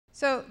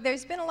So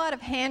there's been a lot of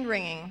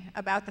hand-wringing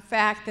about the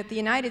fact that the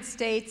United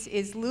States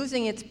is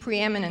losing its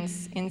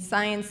preeminence in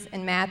science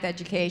and math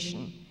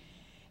education.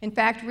 In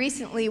fact,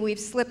 recently we've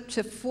slipped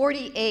to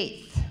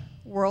 48th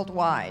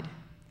worldwide.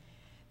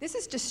 This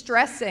is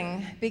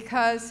distressing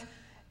because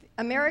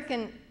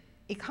American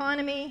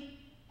economy,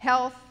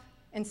 health,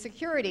 and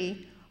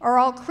security are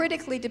all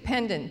critically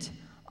dependent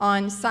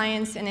on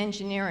science and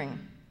engineering.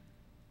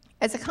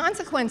 As a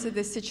consequence of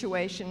this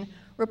situation,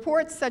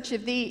 reports such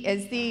as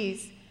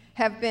these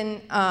have been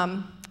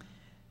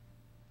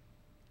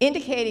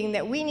indicating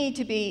that we need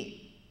to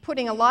be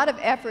putting a lot of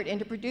effort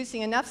into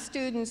producing enough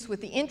students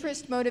with the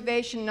interest,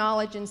 motivation,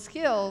 knowledge, and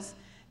skills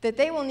that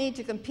they will need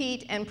to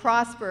compete and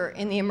prosper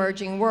in the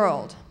emerging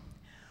world.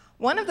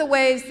 One of the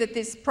ways that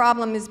this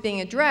problem is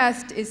being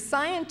addressed is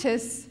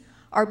scientists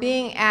are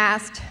being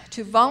asked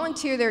to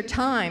volunteer their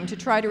time to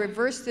try to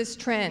reverse this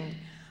trend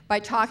by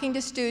talking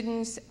to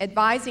students,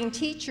 advising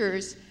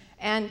teachers,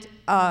 and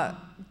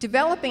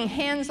developing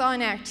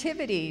hands-on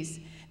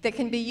activities that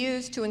can be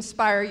used to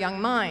inspire young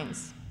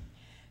minds.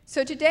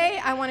 So today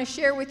I want to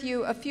share with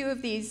you a few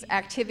of these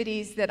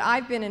activities that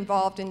I've been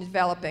involved in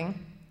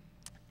developing.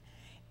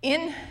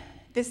 In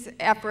this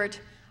effort,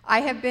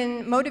 I have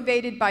been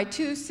motivated by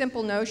two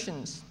simple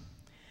notions.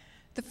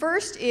 The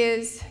first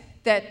is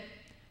that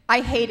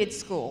I hated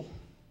school.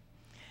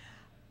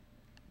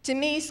 To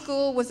me,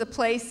 school was a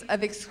place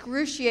of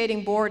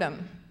excruciating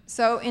boredom.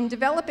 So in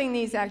developing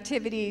these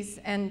activities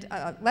and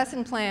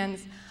lesson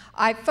plans,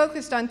 I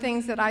focused on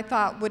things that I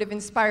thought would have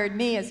inspired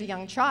me as a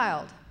young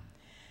child.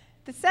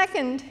 The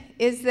second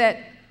is that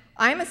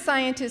I'm a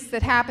scientist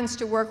that happens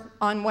to work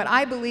on what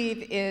I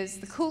believe is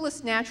the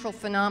coolest natural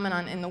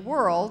phenomenon in the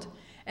world,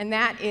 and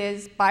that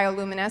is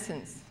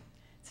bioluminescence.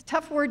 It's a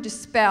tough word to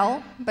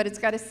spell, but it's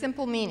got a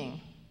simple meaning.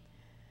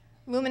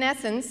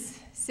 Luminescence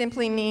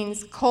simply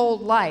means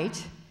cold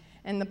light,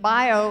 and the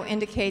bio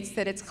indicates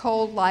that it's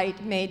cold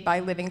light made by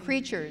living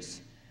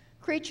creatures.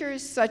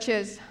 Creatures such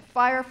as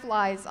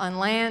fireflies on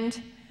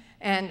land,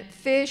 and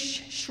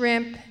fish,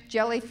 shrimp,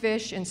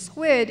 jellyfish, and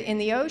squid in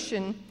the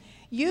ocean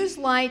use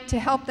light to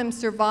help them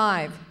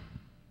survive,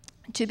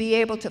 to be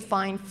able to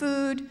find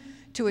food,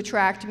 to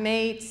attract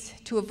mates,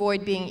 to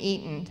avoid being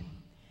eaten.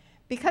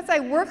 Because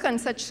I work on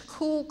such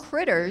cool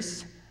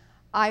critters,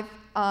 I've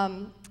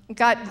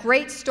got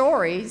great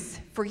stories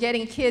for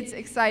getting kids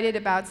excited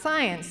about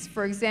science.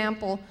 For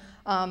example,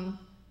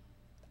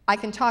 I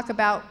can talk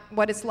about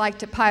what it's like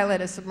to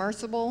pilot a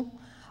submersible,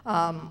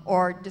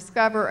 or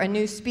discover a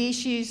new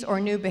species or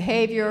new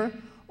behavior,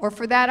 or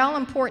for that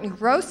all-important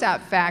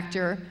gross-out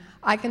factor,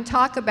 I can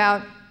talk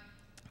about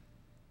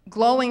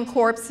glowing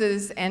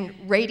corpses and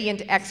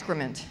radiant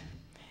excrement.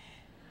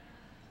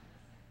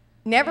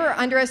 Never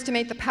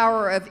underestimate the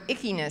power of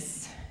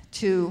ickiness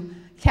to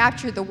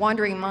capture the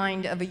wandering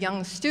mind of a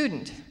young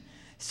student.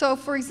 So,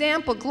 for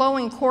example,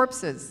 glowing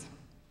corpses.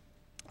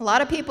 A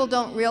lot of people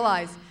don't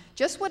realize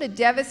just what a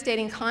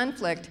devastating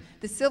conflict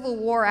the Civil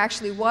War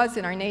actually was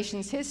in our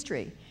nation's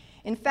history.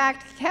 In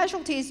fact,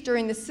 casualties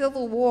during the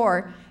Civil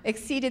War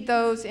exceeded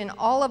those in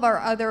all of our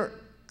other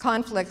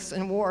conflicts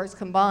and wars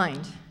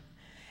combined.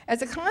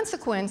 As a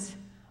consequence,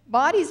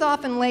 bodies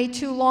often lay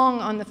too long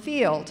on the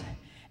field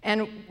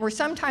and were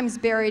sometimes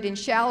buried in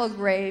shallow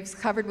graves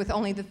covered with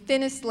only the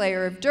thinnest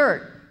layer of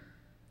dirt.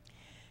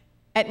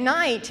 At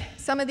night,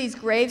 some of these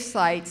grave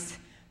sites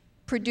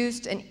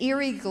produced an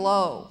eerie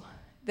glow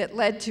that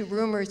led to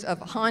rumors of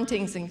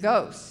hauntings and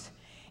ghosts.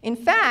 In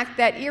fact,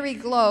 that eerie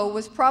glow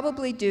was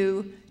probably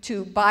due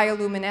to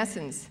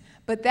bioluminescence,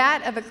 but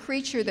that of a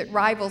creature that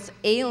rivals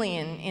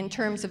alien in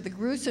terms of the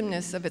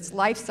gruesomeness of its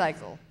life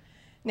cycle.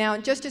 Now,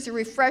 just as a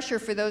refresher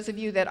for those of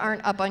you that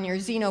aren't up on your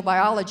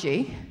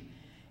xenobiology,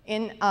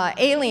 in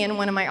Alien,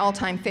 one of my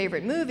all-time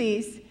favorite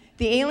movies,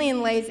 the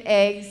alien lays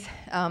eggs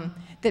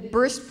that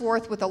burst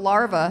forth with a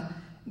larva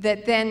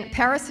that then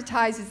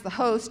parasitizes the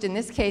host, in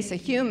this case a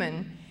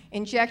human,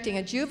 injecting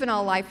a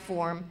juvenile life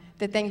form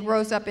that then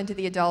grows up into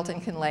the adult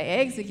and can lay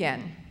eggs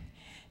again.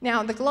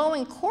 Now, the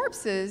glowing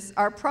corpses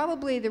are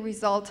probably the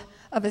result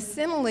of a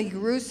similarly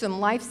gruesome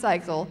life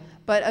cycle,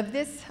 but of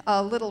this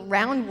little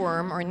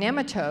roundworm or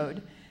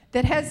nematode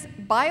that has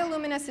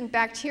bioluminescent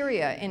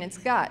bacteria in its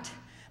gut,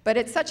 but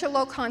at such a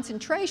low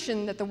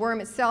concentration that the worm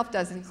itself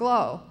doesn't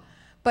glow.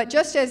 But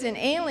just as in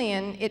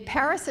Alien, it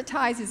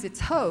parasitizes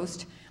its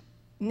host,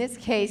 in this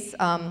case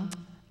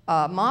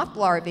moth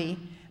larvae,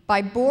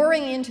 by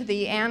boring into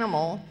the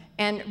animal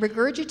and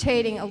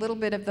regurgitating a little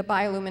bit of the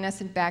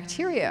bioluminescent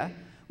bacteria,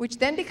 which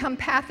then become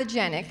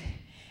pathogenic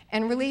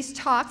and release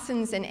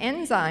toxins and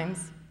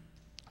enzymes.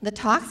 The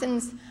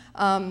toxins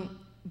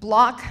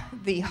block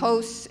the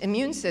host's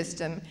immune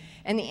system,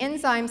 and the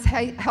enzymes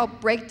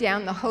help break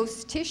down the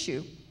host's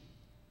tissue,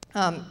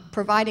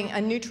 providing a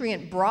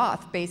nutrient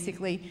broth,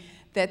 basically,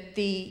 that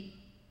the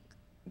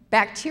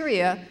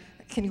bacteria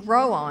can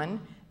grow on.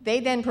 They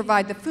then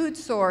provide the food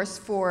source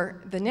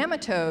for the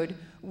nematode,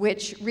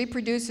 which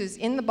reproduces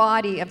in the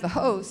body of the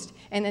host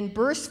and then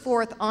bursts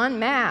forth en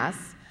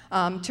masse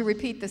to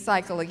repeat the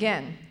cycle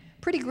again.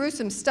 Pretty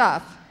gruesome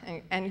stuff,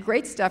 and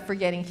great stuff for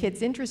getting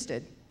kids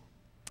interested.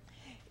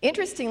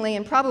 Interestingly,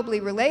 and probably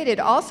related,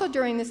 also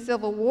during the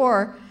Civil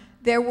War,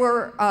 there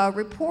were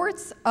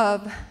reports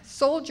of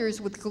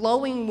soldiers with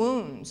glowing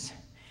wounds.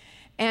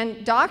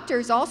 And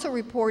doctors also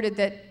reported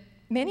that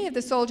many of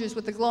the soldiers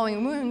with the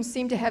glowing wounds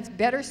seemed to have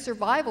better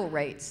survival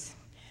rates.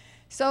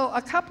 So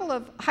a couple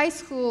of high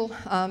school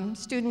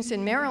students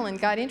in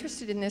Maryland got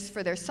interested in this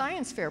for their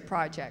science fair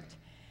project.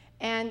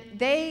 And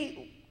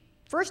they,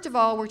 first of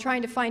all, were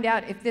trying to find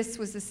out if this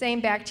was the same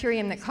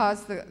bacterium that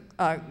caused the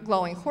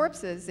glowing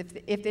corpses,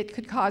 if it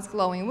could cause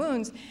glowing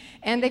wounds.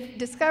 And they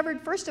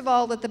discovered, first of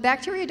all, that the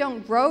bacteria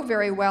don't grow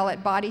very well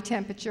at body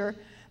temperature,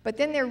 but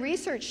then their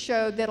research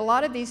showed that a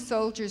lot of these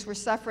soldiers were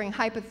suffering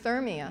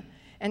hypothermia.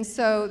 And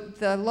so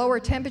the lower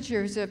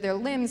temperatures of their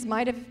limbs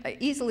might have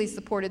easily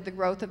supported the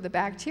growth of the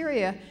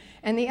bacteria.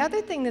 And the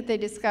other thing that they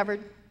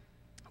discovered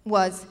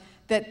was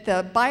that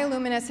the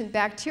bioluminescent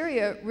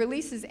bacteria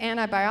releases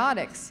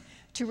antibiotics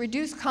to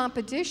reduce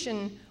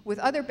competition with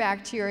other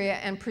bacteria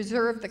and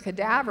preserve the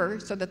cadaver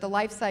so that the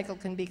life cycle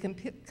can be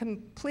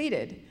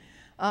completed.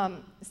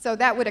 So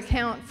that would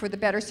account for the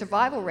better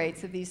survival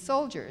rates of these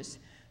soldiers.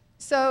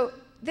 So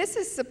this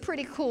is some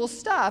pretty cool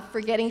stuff for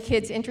getting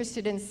kids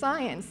interested in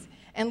science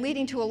and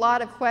leading to a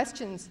lot of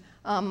questions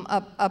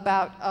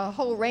about a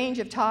whole range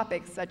of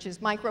topics such as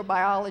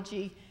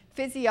microbiology,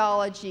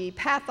 physiology,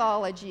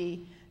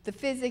 pathology, the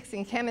physics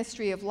and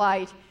chemistry of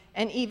light,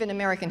 and even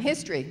American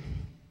history.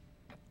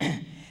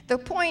 The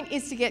point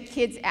is to get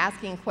kids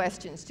asking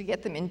questions, to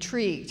get them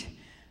intrigued.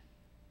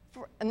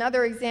 For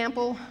another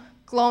example,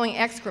 glowing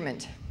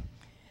excrement.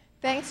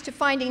 Thanks to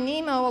Finding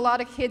Nemo, a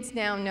lot of kids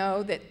now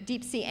know that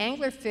deep-sea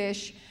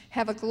anglerfish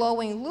have a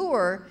glowing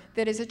lure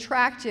that is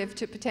attractive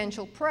to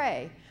potential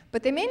prey.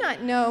 But they may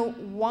not know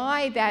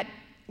why that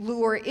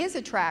lure is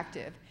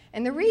attractive.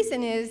 And the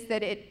reason is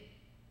that it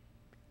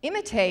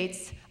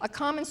imitates a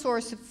common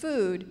source of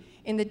food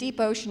in the deep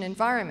ocean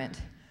environment.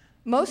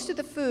 Most of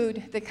the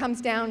food that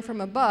comes down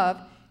from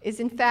above is,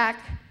 in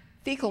fact,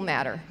 fecal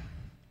matter,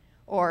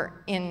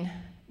 or in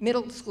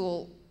middle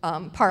school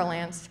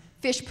parlance,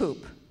 fish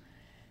poop.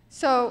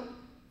 So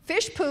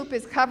fish poop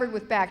is covered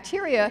with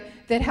bacteria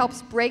that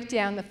helps break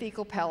down the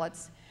fecal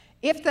pellets.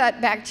 If that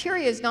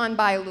bacteria is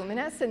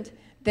non-bioluminescent,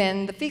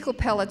 then the fecal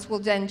pellets will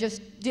then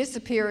just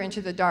disappear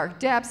into the dark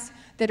depths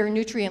that are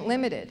nutrient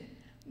limited.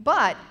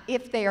 But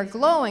if they are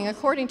glowing,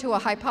 according to a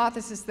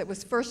hypothesis that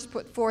was first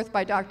put forth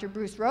by Dr.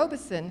 Bruce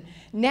Robeson,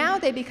 now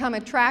they become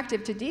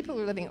attractive to deeper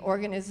living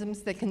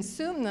organisms that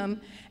consume them,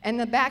 and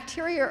the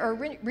bacteria are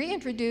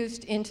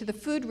reintroduced into the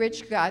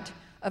food-rich gut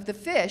of the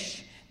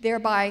fish,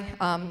 thereby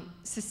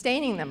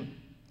sustaining them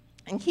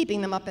and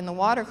keeping them up in the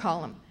water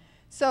column.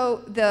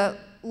 So the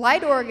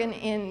light organ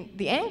in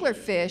the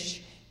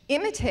anglerfish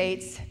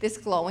imitates this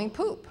glowing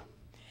poop.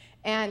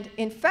 And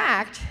in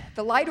fact,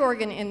 the light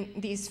organ in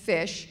these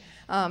fish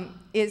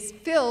is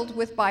filled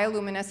with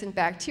bioluminescent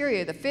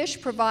bacteria. The fish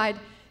provide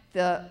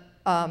the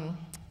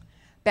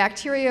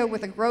bacteria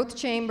with a growth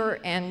chamber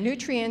and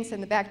nutrients,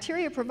 and the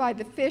bacteria provide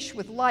the fish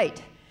with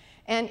light.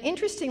 And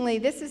interestingly,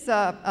 this is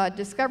a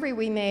discovery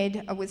we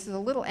made with a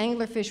little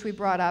anglerfish we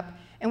brought up,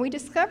 and we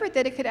discovered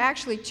that it could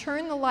actually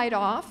turn the light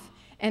off,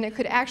 and it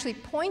could actually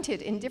point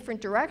it in different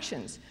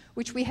directions,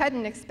 which we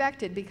hadn't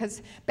expected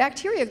because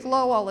bacteria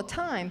glow all the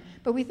time,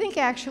 but we think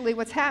actually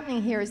what's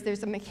happening here is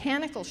there's a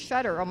mechanical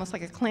shutter, almost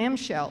like a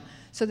clamshell,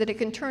 so that it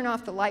can turn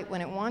off the light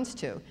when it wants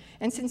to.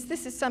 And since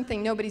this is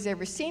something nobody's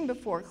ever seen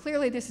before,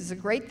 clearly this is a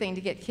great thing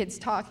to get kids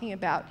talking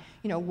about,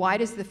 you know, why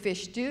does the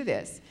fish do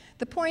this?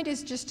 The point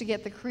is just to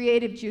get the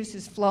creative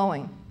juices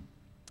flowing.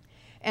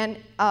 And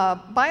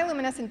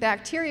bioluminescent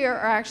bacteria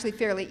are actually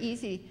fairly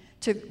easy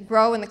to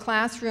grow in the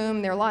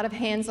classroom. There are a lot of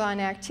hands-on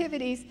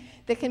activities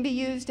that can be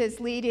used as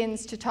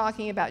lead-ins to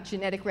talking about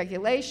genetic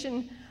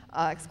regulation,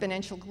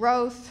 exponential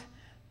growth,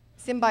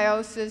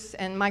 symbiosis,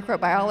 and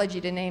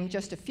microbiology, to name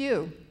just a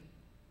few.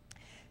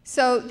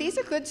 So these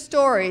are good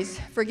stories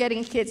for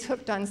getting kids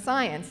hooked on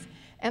science.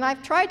 And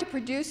I've tried to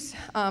produce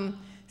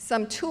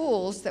some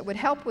tools that would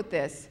help with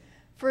this.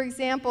 For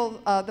example,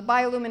 the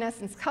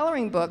bioluminescence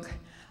coloring book.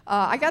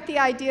 I got the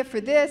idea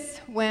for this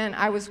when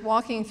I was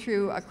walking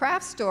through a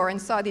craft store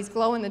and saw these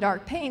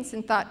glow-in-the-dark paints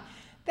and thought,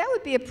 that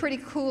would be a pretty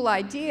cool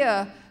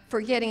idea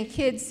for getting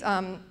kids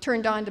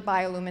turned on to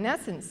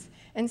bioluminescence.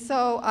 And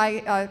so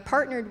I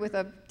partnered with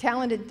a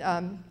talented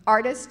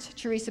artist,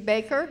 Teresa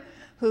Baker,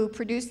 who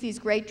produced these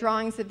great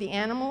drawings of the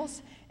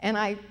animals. And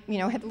I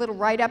had little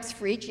write-ups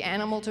for each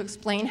animal to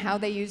explain how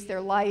they use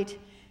their light.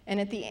 And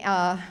at the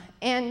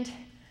end,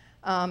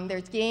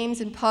 there's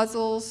games and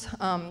puzzles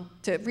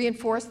to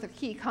reinforce the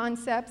key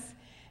concepts.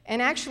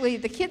 And actually,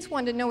 the kids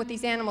wanted to know what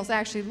these animals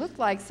actually looked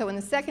like, so in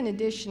the second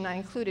edition, I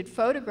included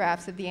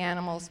photographs of the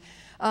animals,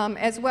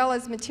 as well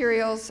as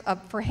materials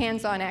for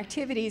hands-on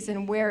activities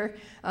and where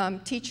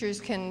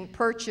teachers can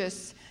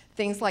purchase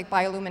things like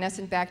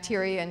bioluminescent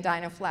bacteria and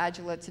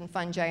dinoflagellates and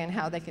fungi and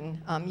how they can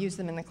use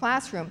them in the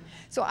classroom.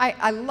 So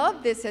I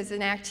love this as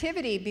an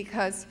activity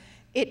because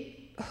it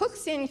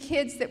hooks in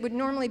kids that would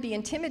normally be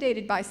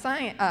intimidated by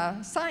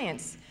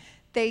science.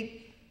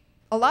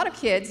 A lot of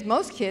kids,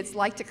 most kids,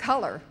 like to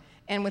color.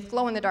 And with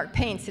glow-in-the-dark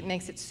paints, it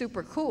makes it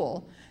super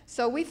cool.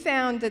 So we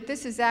found that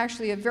this is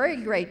actually a very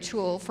great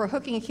tool for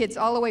hooking kids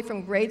all the way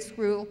from grade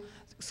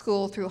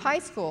school through high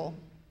school.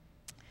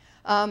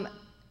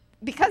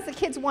 Because the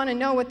kids want to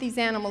know what these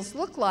animals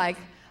look like,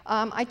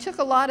 I took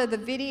a lot of the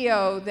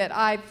video that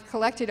I've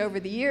collected over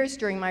the years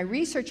during my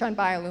research on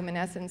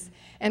bioluminescence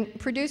and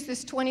produced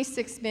this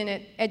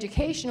 26-minute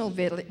educational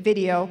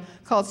video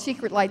called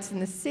Secret Lights in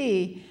the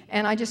Sea.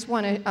 And I just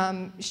want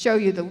to show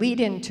you the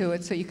lead-in to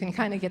it so you can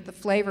kind of get the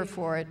flavor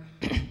for it.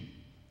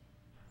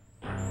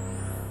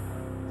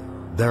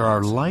 There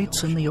are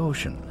lights in the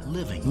ocean,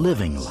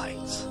 living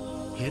lights.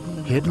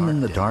 Hidden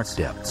in the dark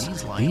depths,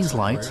 these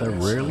lights are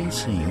rarely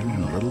seen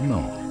and little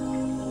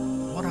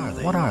known.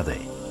 What are they?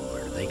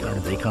 Where do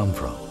they come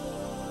from?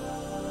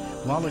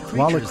 While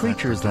the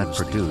creatures that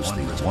produce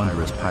these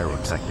wondrous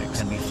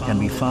pyrotechnics can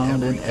be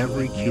found in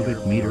every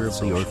cubic meter of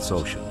the Earth's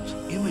oceans,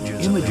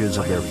 images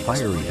of their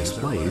fiery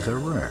displays are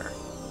rare.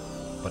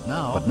 But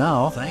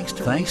now,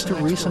 thanks to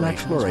recent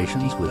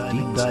explorations with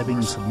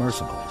deep-diving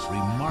submersibles,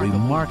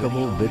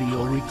 remarkable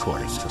video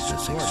recordings of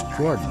this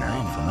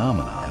extraordinary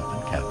phenomenon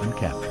have been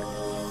captured.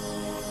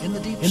 In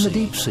the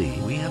deep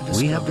sea, we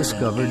have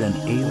discovered an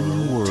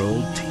alien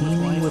world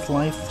teeming with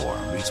life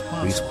forms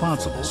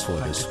responsible for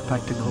this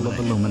spectacle of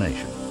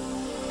illumination.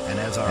 And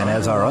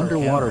as our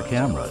underwater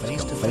cameras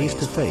come face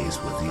to face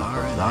with these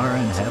bizarre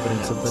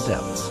inhabitants of the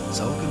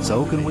depths,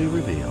 so can we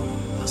reveal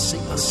the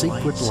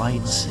secret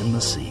lights in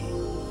the sea.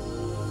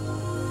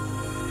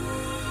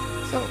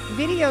 So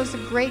video is a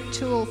great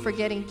tool for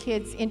getting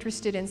kids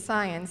interested in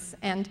science,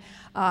 and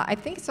I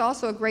think it's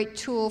also a great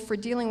tool for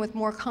dealing with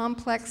more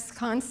complex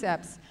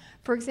concepts.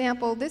 For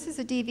example, this is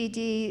a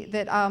DVD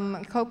that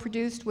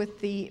co-produced with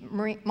the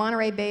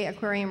Monterey Bay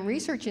Aquarium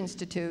Research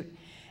Institute,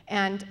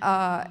 and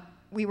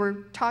we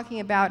were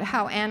talking about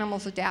how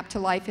animals adapt to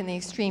life in the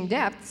extreme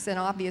depths, and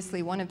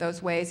obviously one of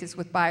those ways is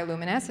with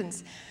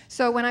bioluminescence.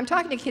 So when I'm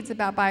talking to kids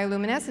about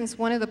bioluminescence,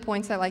 one of the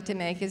points I like to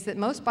make is that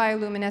most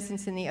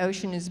bioluminescence in the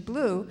ocean is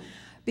blue,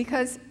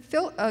 because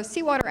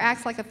seawater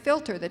acts like a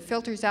filter that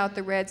filters out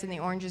the reds and the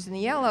oranges and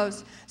the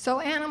yellows. So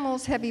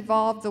animals have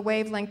evolved the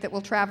wavelength that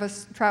will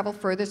travel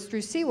furthest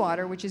through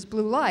seawater, which is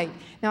blue light.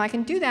 Now I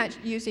can do that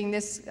using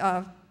this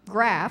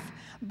graph,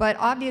 but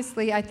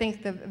obviously I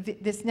think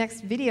this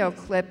next video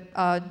clip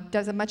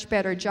does a much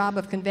better job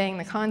of conveying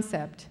the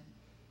concept.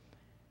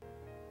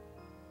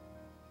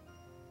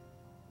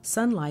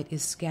 Sunlight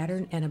is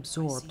scattered and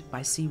absorbed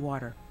by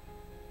seawater.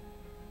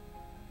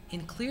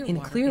 In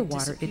clear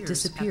water, it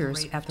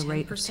disappears at the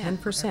rate of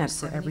 10%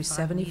 for every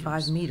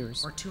 75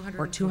 meters,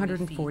 or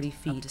 240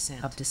 feet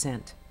of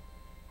descent.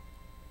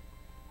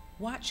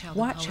 Watch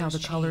how the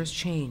colors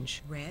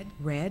change. Red,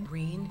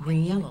 green,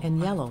 and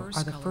yellow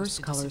are the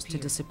first colors to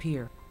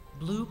disappear.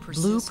 Blue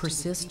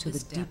persists to the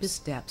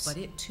deepest depths,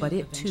 but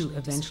it too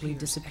eventually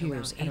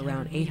disappears at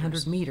around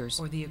 800 meters,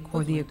 or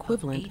the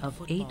equivalent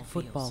of 8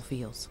 football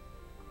fields.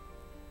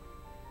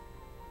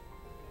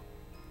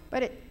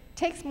 But it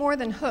takes more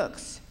than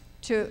hooks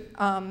to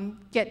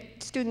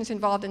get students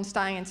involved in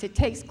science. It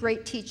takes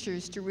great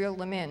teachers to reel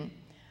them in.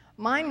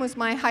 Mine was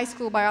my high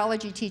school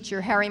biology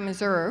teacher, Harry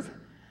Meserve,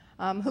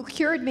 who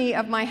cured me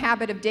of my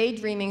habit of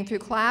daydreaming through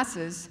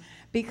classes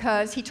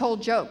because he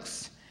told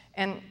jokes.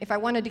 And if I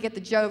wanted to get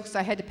the jokes,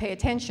 I had to pay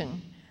attention.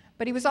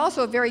 But he was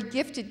also a very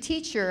gifted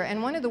teacher,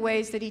 and one of the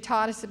ways that he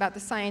taught us about the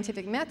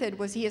scientific method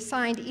was he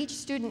assigned each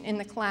student in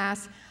the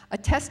class a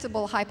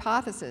testable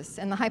hypothesis.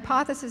 And the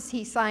hypothesis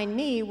he assigned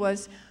me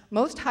was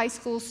most high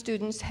school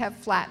students have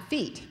flat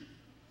feet.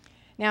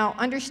 Now,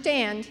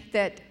 understand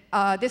that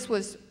this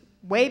was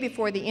way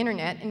before the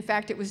internet. In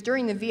fact, it was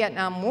during the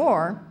Vietnam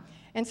War.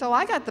 And so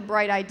I got the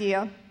bright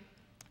idea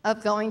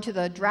of going to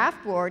the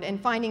draft board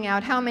and finding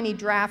out how many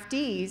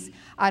draftees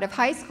out of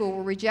high school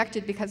were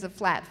rejected because of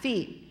flat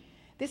feet.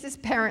 This is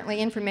apparently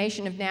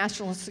information of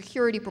national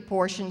security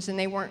proportions, and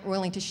they weren't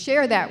willing to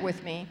share that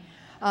with me.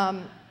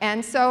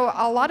 And so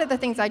a lot of the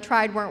things I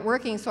tried weren't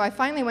working, so I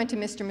finally went to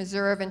Mr.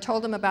 Meserve and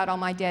told him about all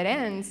my dead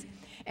ends.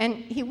 And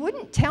he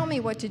wouldn't tell me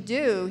what to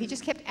do. He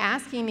just kept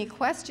asking me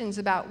questions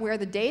about where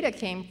the data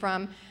came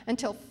from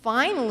until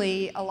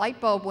finally a light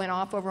bulb went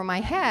off over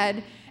my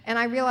head, and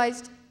I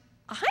realized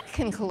I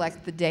can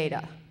collect the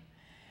data.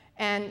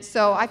 And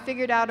so I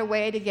figured out a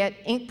way to get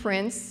ink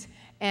prints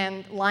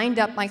and lined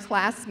up my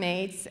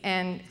classmates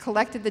and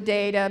collected the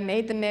data,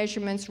 made the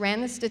measurements,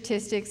 ran the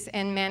statistics,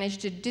 and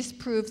managed to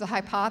disprove the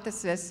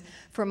hypothesis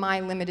for my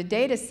limited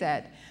data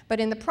set.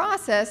 But in the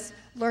process,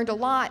 learned a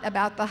lot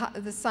about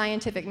the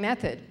scientific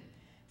method.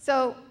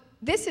 So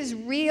this is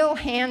real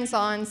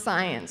hands-on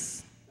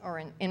science,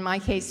 or in my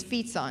case,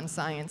 feet-on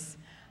science.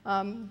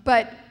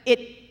 But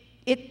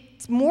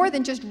it's more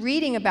than just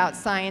reading about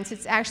science,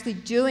 it's actually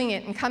doing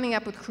it and coming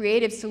up with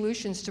creative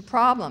solutions to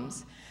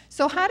problems.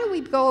 So how do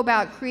we go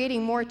about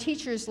creating more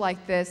teachers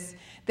like this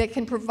that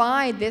can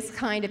provide this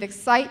kind of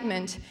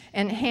excitement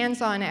and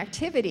hands-on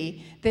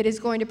activity that is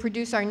going to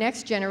produce our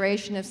next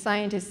generation of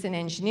scientists and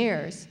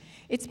engineers?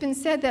 It's been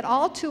said that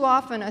all too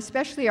often,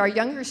 especially our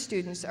younger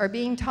students, are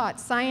being taught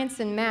science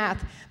and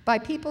math by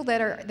people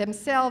that are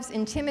themselves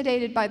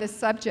intimidated by the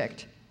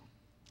subject.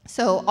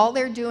 So all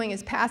they're doing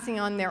is passing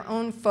on their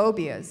own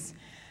phobias.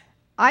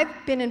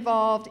 I've been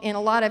involved in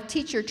a lot of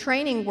teacher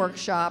training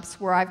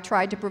workshops where I've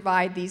tried to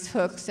provide these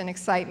hooks and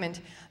excitement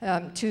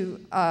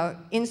to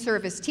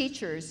in-service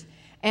teachers.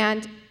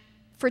 And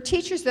for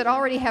teachers that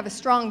already have a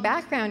strong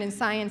background in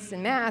science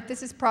and math,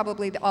 this is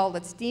probably all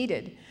that's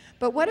needed.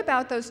 But what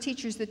about those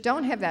teachers that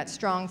don't have that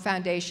strong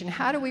foundation?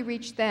 How do we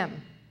reach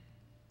them?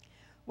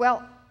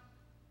 Well,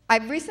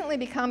 I've recently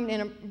become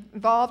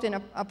involved in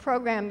a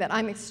program that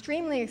I'm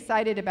extremely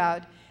excited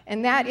about,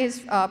 and that is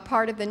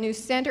part of the new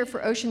Center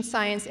for Ocean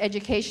Science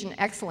Education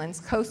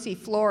Excellence, COSE,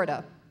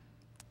 Florida.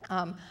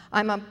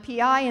 I'm a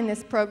PI in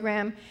this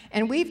program,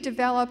 and we've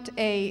developed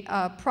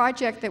a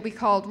project that we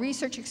called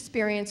Research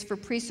Experience for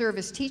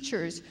Pre-Service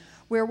Teachers,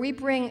 where we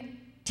bring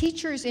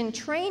teachers in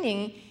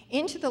training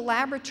into the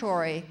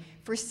laboratory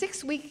for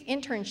 6-week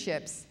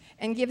internships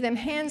and give them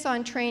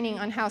hands-on training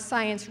on how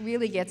science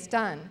really gets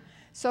done.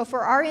 So for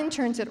our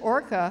interns at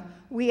ORCA,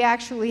 we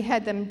actually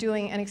had them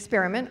doing an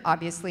experiment,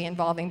 obviously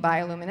involving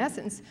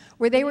bioluminescence,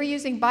 where they were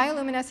using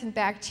bioluminescent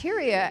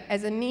bacteria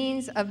as a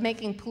means of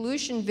making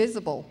pollution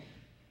visible.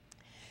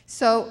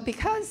 So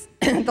because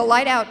the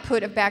light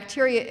output of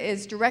bacteria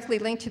is directly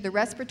linked to the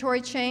respiratory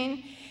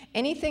chain,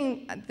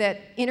 anything that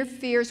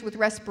interferes with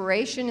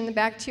respiration in the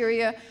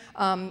bacteria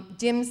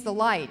dims the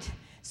light.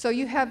 So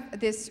you have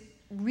this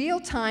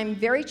real-time,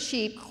 very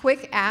cheap,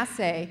 quick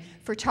assay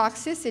for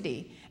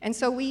toxicity. And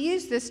so we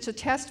use this to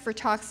test for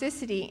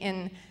toxicity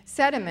in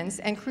sediments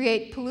and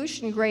create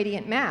pollution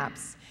gradient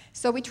maps.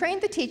 So we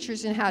trained the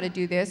teachers in how to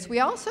do this. We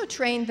also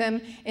trained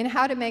them in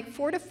how to make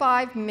 4 to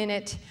 5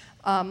 minute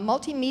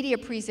multimedia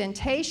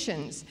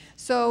presentations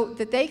so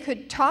that they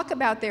could talk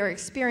about their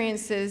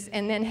experiences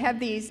and then have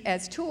these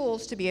as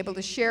tools to be able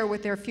to share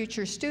with their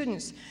future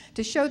students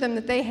to show them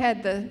that they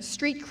had the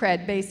street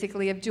cred,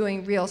 basically, of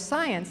doing real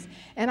science.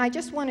 And I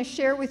just want to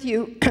share with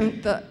you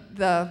the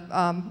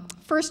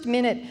first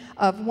minute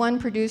of one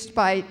produced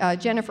by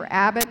Jennifer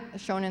Abbott,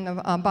 shown in the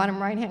bottom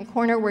right-hand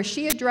corner, where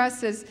she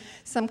addresses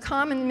some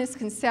common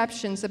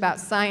misconceptions about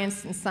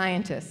science and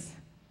scientists.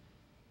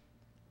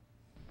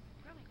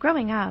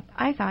 Growing up,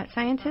 I thought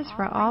scientists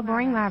were all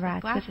boring lab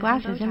rats with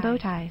glasses and bow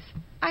ties.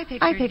 I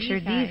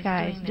pictured these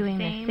guys doing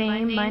the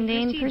same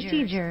mundane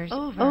procedures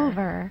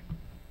over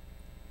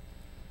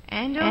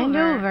and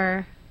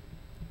over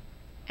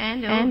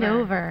and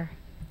over.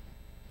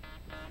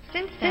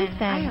 Since then,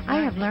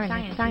 I have learned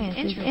that science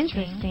is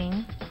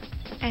interesting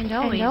and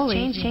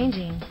always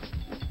changing.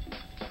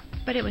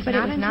 But it was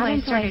not until I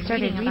started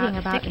reading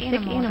about the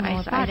sick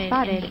animals I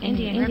spotted in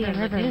the Indian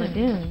River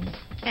lagoons,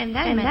 and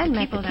then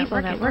met the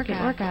people that work at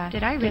ORCA,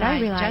 did I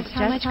realize just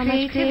how much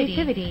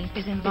creativity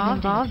is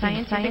involved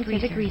in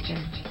scientific research.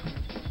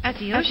 At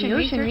the Ocean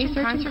Research and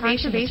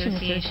Conservation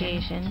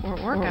Association, or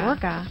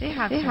ORCA, they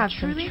have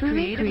some truly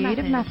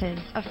creative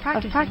methods of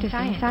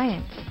practicing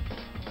science.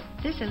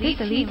 This elite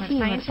team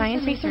of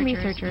scientists and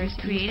researchers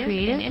use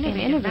creative and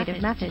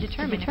innovative methods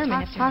to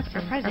determine if toxins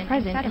are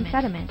present in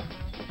sediment.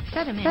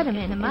 Sediment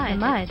is the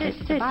mud that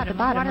sits at the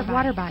bottom of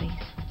water bodies.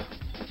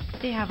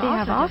 They have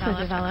also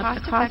developed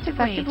a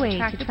cost-effective way to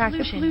track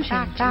the pollution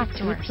back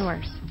to its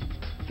source.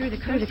 Through the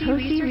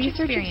COSE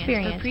Research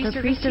Experience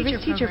for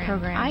Pre-Service Teacher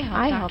Program,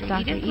 I helped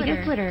Dr.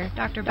 Edith Widder,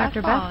 Dr. Beth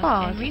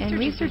Falls, and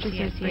Research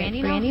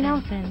Associate Brandy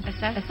Nelson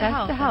assess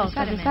the health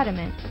of the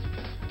sediment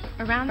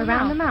around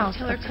the mouth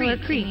of Tiller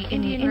Creek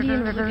in the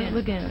Indian River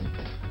Lagoon.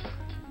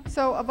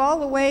 So of all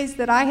the ways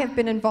that I have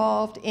been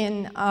involved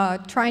in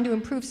trying to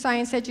improve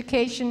science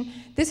education,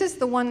 this is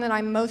the one that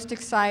I'm most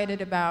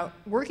excited about,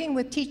 working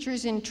with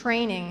teachers in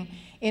training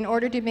in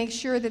order to make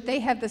sure that they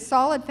have the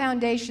solid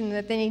foundation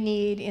that they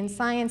need in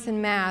science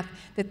and math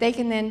that they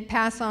can then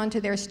pass on to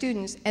their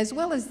students, as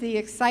well as the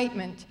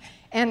excitement.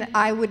 And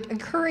I would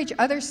encourage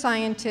other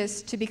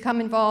scientists to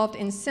become involved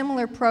in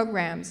similar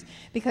programs,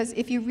 because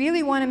if you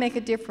really want to make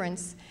a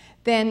difference,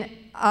 then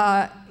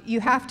you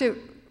have to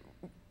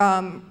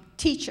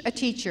teach a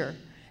teacher,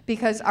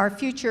 because our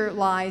future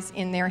lies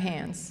in their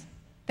hands.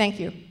 Thank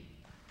you.